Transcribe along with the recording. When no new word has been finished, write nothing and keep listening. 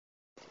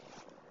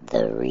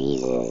the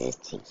reasons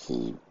to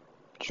keep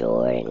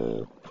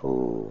Jordan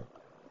Poole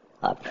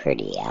are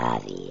pretty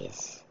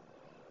obvious.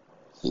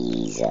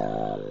 He's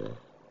a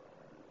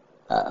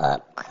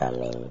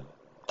upcoming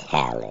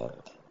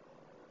talent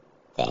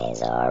that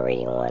has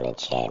already won a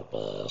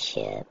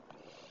championship.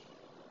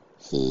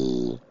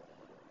 He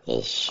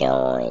is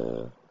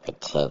showing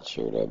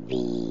potential to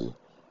be,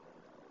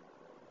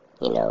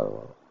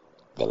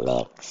 the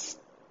next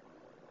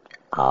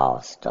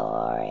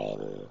all-star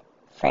and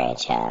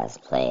franchise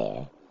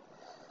player.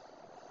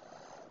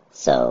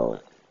 So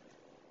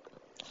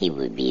he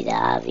would be the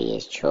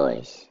obvious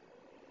choice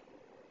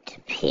to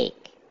pick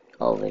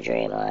over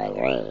Draymond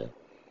Green.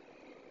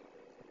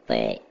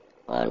 But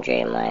on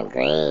Draymond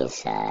Green's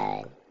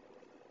side,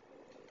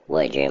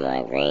 what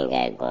Draymond Green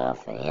got going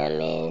for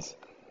him is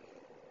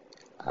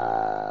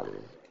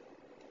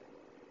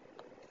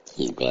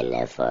he's been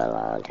there for a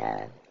long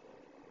time.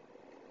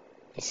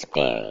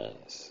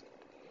 Experience,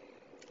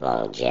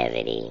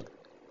 longevity.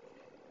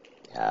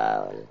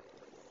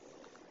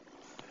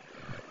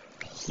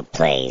 He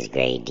plays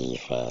great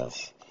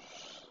defense.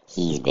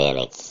 He's been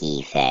a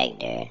key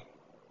factor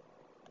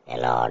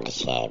in all the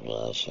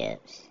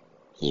championships.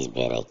 He's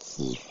been a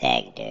key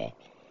factor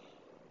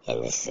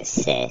in the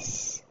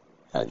success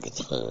of the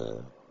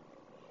team.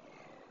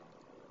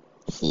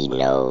 He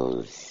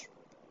knows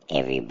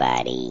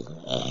everybody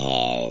and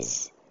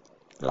has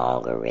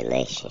longer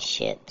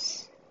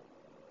relationships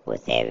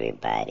with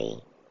everybody.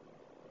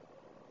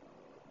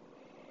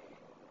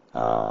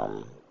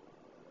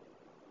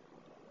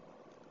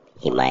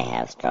 He might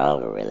have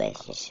stronger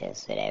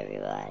relationships with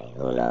everybody.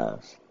 Who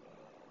knows?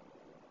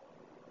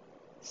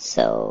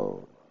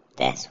 So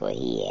that's what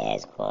he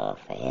has going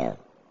for him.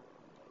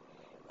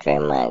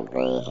 Draymond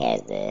Green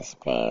has the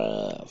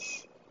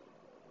experience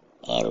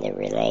and the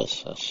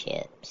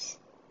relationships.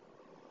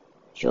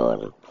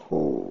 Jordan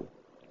Poole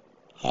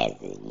has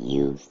the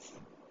youth,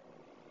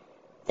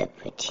 the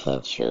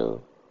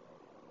potential,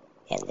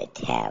 and the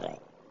talent.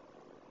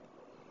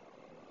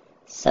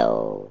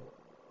 So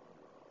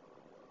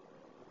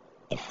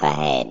if I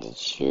had to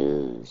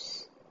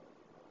choose,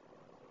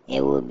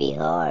 it would be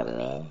hard,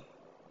 man,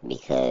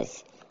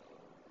 because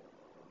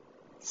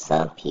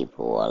some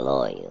people are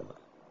loyal,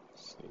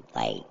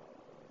 like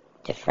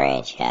the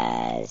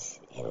franchise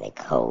and the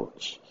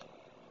coach,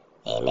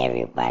 and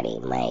everybody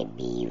might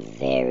be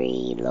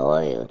very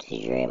loyal to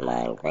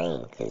Draymond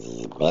Green because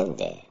he's been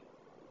there.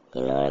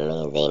 You know what I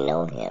mean? They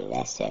know him.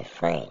 That's their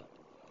friend.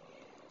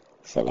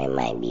 So they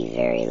might be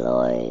very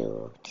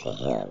loyal to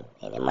him,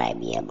 and it might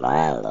be a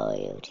blind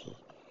loyalty.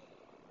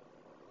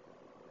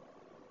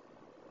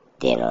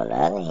 Then on the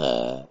other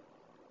hand,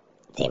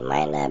 they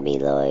might not be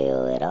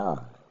loyal at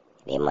all.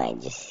 They might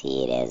just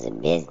see it as a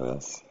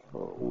business,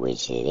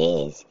 which it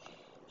is,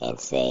 and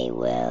say,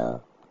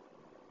 well,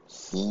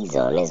 he's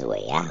on his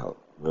way out.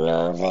 You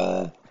know what I'm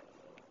saying?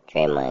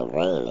 Draymond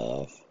Green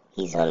is.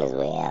 He's on his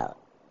way out.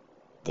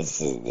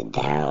 This is the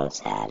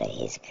downside of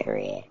his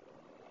career.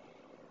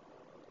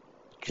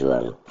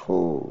 Jordan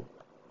Poole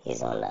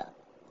is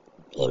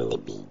in the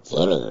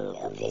beginning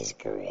of his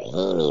career. He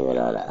ain't even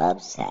on the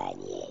upside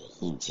yet.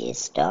 He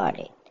just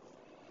started.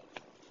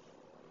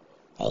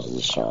 And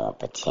he's showing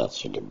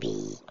potential to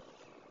be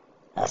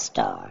a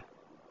star.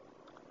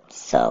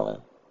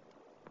 So,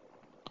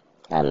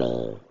 I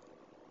mean,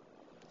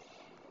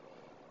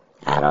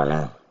 I don't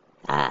know.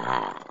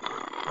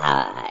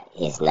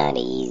 It's not an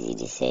easy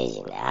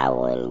decision. I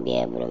wouldn't be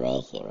able to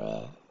make it,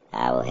 man.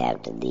 I would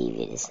have to leave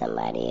it to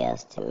somebody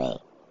else to make.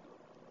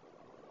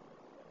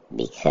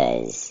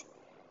 Because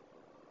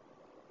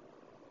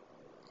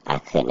I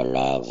couldn't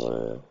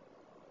imagine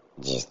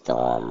just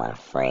throwing my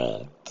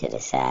friend to the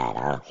side.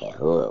 I don't care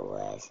who it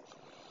was.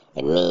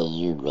 And me and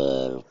you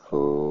been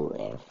cool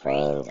and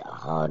friends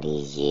all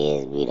these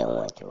years. We done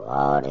went through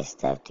all this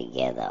stuff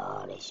together,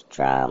 all this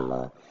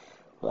drama,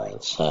 won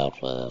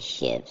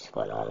championships,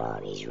 went on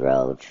all these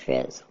road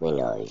trips. We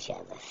know each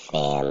other's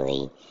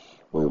family.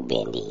 We've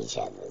been to each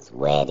other's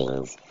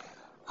weddings,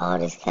 all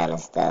this kind of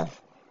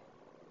stuff.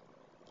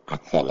 I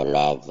couldn't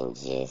imagine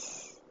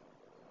just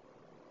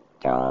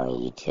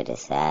throwing you to the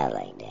side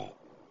like that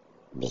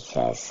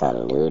because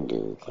some new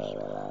dude came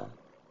along.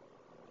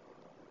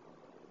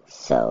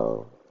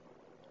 So,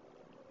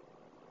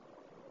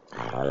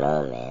 I don't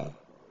know, man.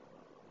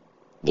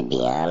 To be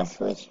honest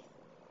with you,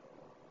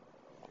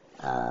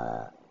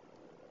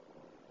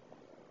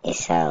 it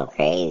sounds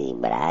crazy,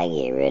 but I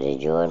get rid of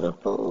Jordan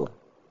Poole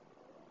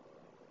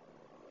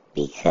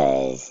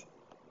because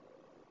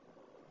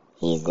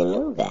he's the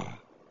new guy.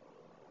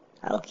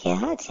 I don't care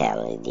how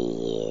talented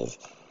he is.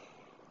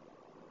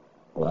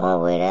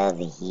 One way or the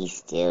other, he's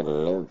still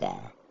the new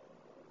guy.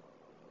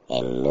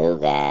 And the new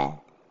guy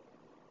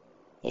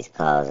is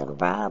causing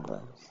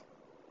problems.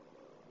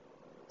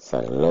 So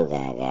the new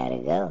guy gotta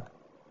go.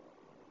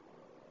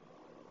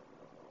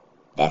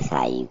 That's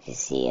how you can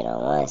see it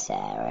on one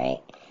side,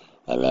 right?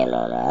 And then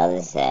on the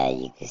other side,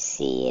 you can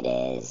see it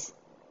as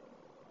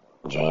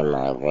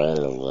Draymond Green is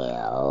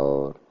getting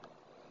old.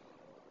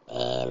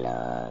 And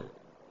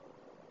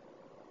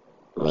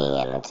We ain't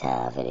got no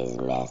time for this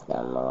mess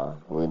no more.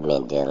 We've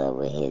been dealing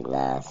with his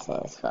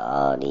nonsense for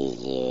all these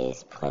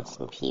years,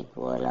 punching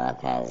people and all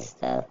kinds of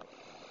stuff.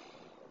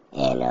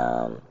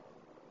 And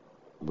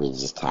we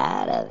just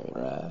tired of it,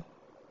 man.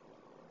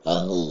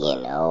 And he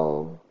getting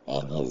old,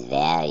 and his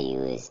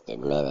value is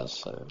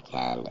diminishing,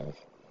 kind of.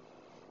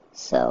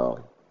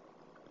 So,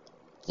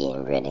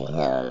 getting rid of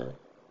him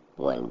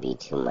wouldn't be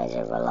too much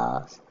of a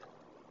loss.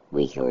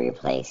 We can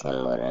replace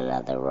him with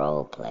another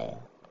role player.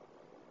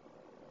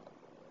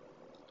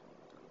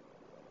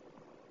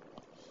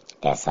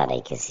 That's how they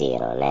can see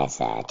it on that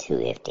side, too,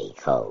 if they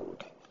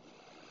cold.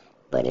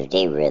 But if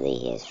they really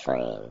his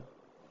friend,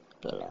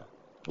 you know,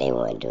 they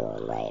wouldn't do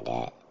him like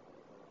that.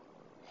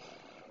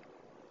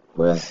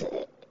 Well,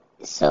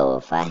 so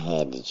if I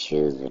had to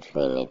choose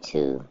between the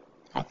two,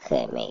 I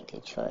couldn't make the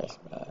choice,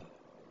 man.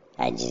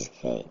 I just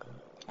couldn't.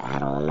 I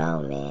don't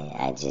know, man.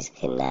 I just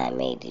could not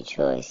make the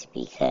choice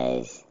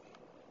because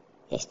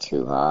it's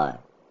too hard.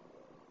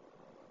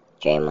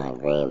 Draymond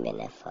Green been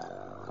there for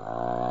a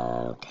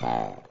long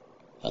time.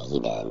 And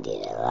he done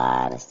did a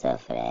lot of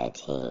stuff for that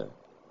team.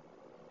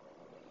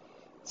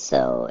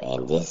 So,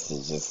 and this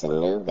is just a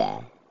new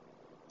guy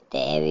that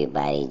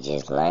everybody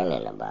just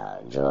learning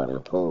about,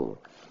 Jordan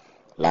Poole.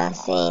 Not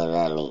saying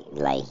nothing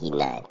like he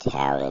not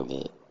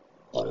talented,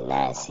 and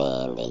not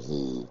saying that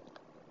he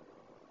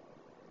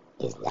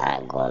is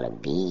not going to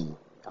be,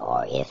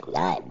 or if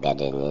not,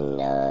 better than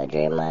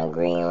Draymond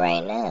Green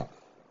right now.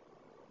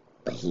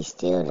 But he's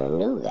still the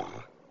new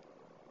guy.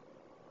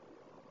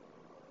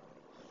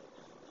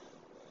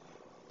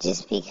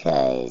 Just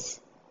because,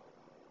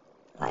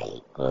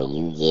 like, when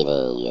you get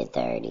in your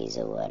 30s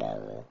or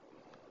whatever,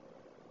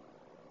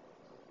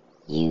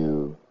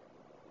 you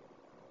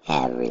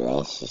have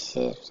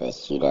relationships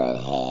that you done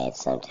had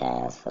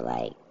sometimes for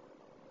like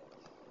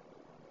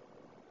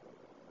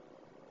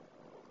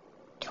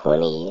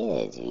 20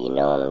 years, you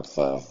know what I'm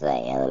saying? It's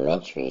like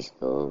elementary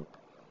school.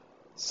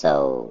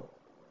 So,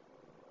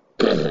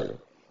 I'm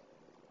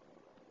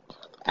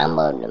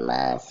of the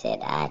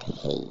mindset I'd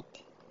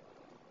hate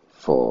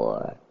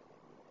for,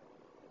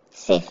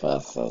 say for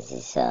instance,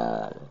 it's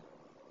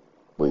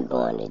we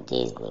going to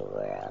Disney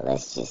World.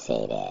 Let's just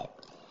say that.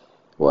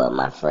 Well,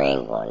 my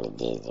friend going to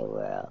Disney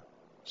World.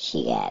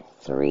 She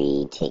got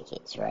 3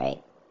 tickets,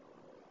 right?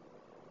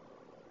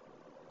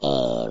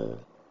 And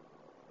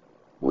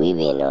we've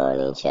been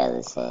knowing each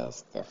other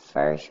since the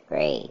 1st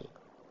grade.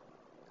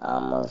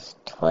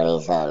 Almost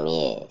 20-something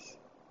years.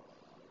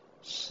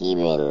 She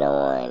been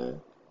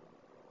knowing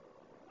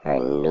her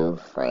new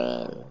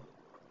friend,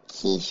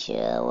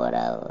 Keisha or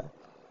whatever,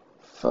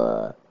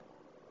 for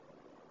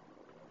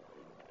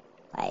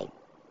like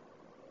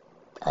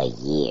a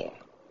year.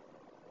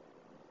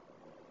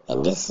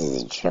 And this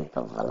is a trip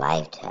of a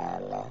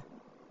lifetime now.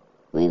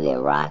 We've been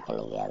rocking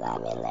together.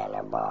 I've been letting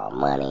her borrow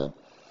money.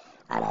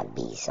 I done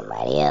beat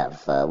somebody up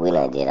for, we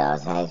done did all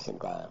types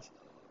of things.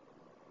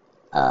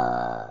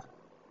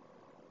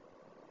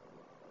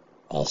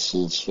 And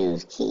she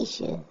choose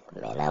Keisha,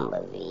 man, I'm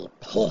gonna be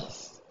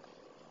pissed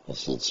if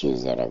she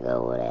choose her to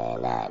go with her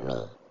and not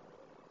me.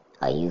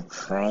 Are you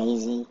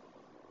crazy?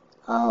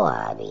 Oh,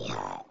 I'll be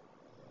hot.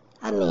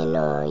 I've been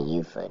knowing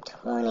you for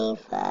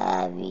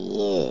 25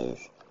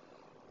 years.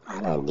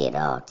 I done did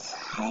all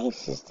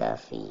types of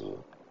stuff for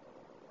you.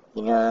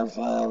 You know what I'm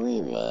saying?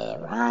 We've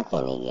been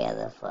rocking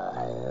together for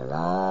a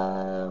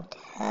long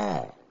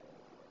time.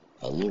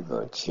 And you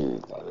go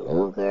choose the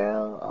new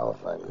girl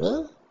over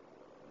me?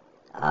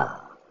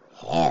 Oh,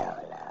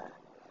 hell no.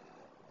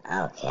 I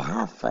don't care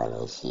how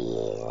funny she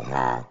is and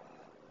how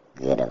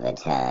good of a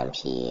time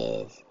she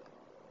is.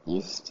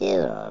 You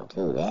still don't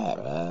do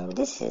that, man.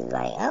 This is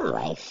like, I'm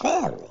like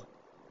family.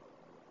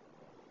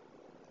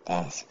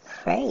 That's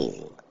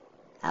crazy.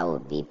 I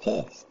would be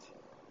pissed.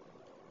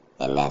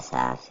 And that's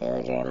how I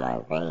feel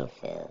Draymond Green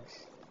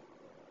feels.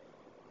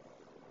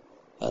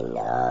 And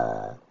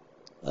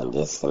in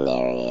this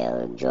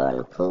scenario,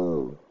 Jordan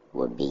Poole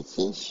would be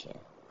Keisha.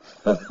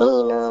 You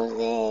know what I'm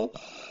saying?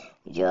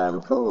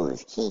 Jordan Poole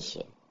is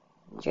Keisha.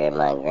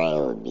 Draymond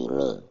Green would be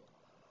me.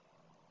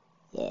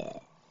 Yeah.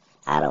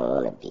 I don't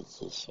want to be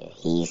Keisha.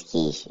 He's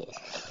Keisha.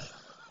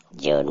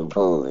 Jordan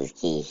Poole is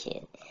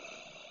Keisha.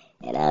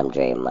 And I'm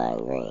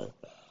Draymond Green.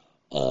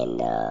 And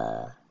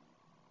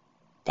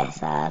that's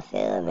how I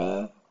feel,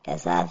 man.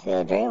 That's how I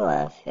feel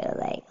Draymond feel.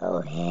 Like,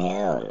 oh,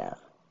 hell no.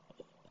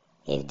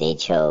 If they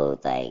chose,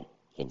 like,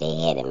 if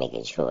they had to make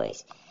a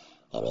choice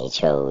and they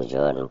chose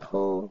Jordan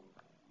Poole,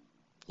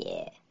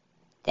 yeah,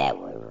 that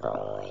would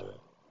ruin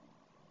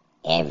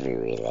every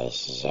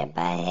relationship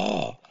I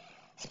had.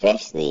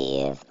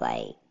 Especially if,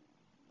 like,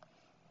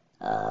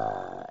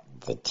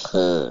 the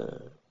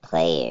team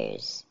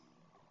players,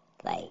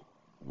 like,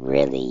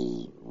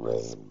 really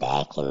was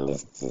backing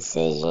this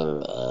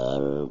decision,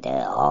 and the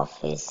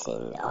office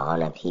and all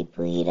the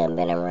people he done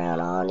been around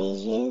all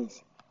these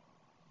years.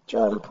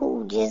 Jordan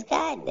Poole just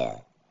got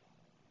there.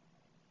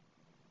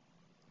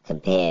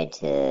 Compared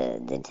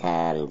to the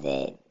time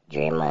that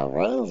Draymond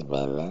Green's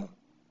been there,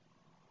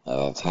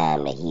 and the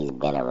time that he's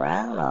been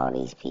around all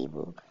these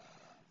people.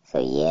 So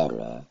yeah,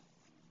 man,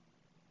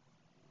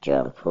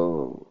 Jordan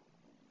Poole,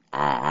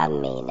 I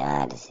made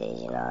my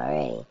decision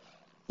already.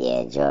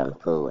 Yeah, Jordan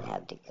Poole would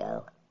have to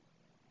go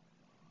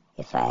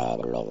if I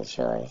had to make a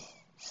choice.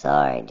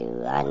 Sorry,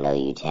 dude. I know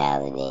you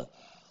talented.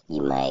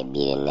 You might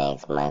be the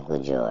next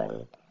Michael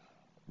Jordan.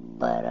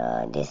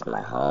 But this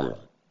my homie.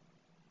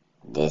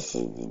 This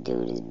is the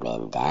dude that's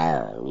been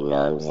down. You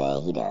know what I'm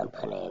saying? He done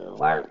put in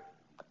work.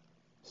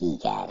 He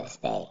gotta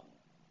stay.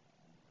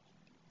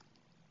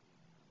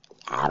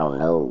 I don't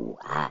know.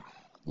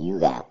 You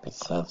got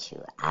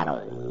potential. I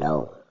don't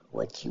know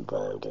what you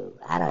gonna do.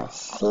 I done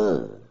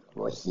seen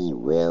what he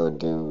will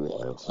do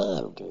and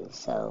can do.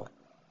 So,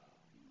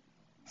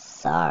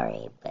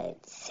 sorry,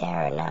 but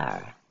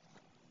sayonara.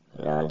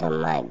 You know what I'm talking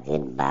about?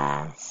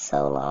 Goodbye,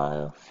 so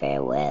long,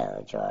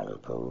 farewell, Jordan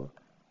Poole.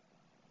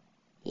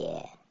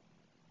 Yeah.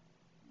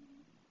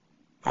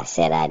 I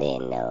said I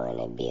didn't know, and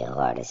it'd be a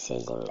hard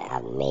decision.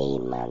 I made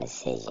my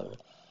decision.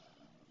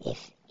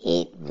 If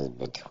it was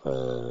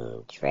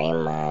between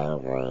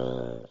Draymond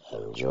Green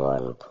and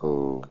Jordan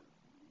Poole,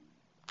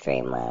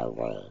 Draymond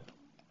Green.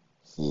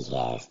 He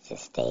has to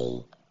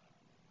stay.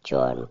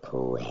 Jordan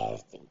Poole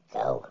has to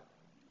go.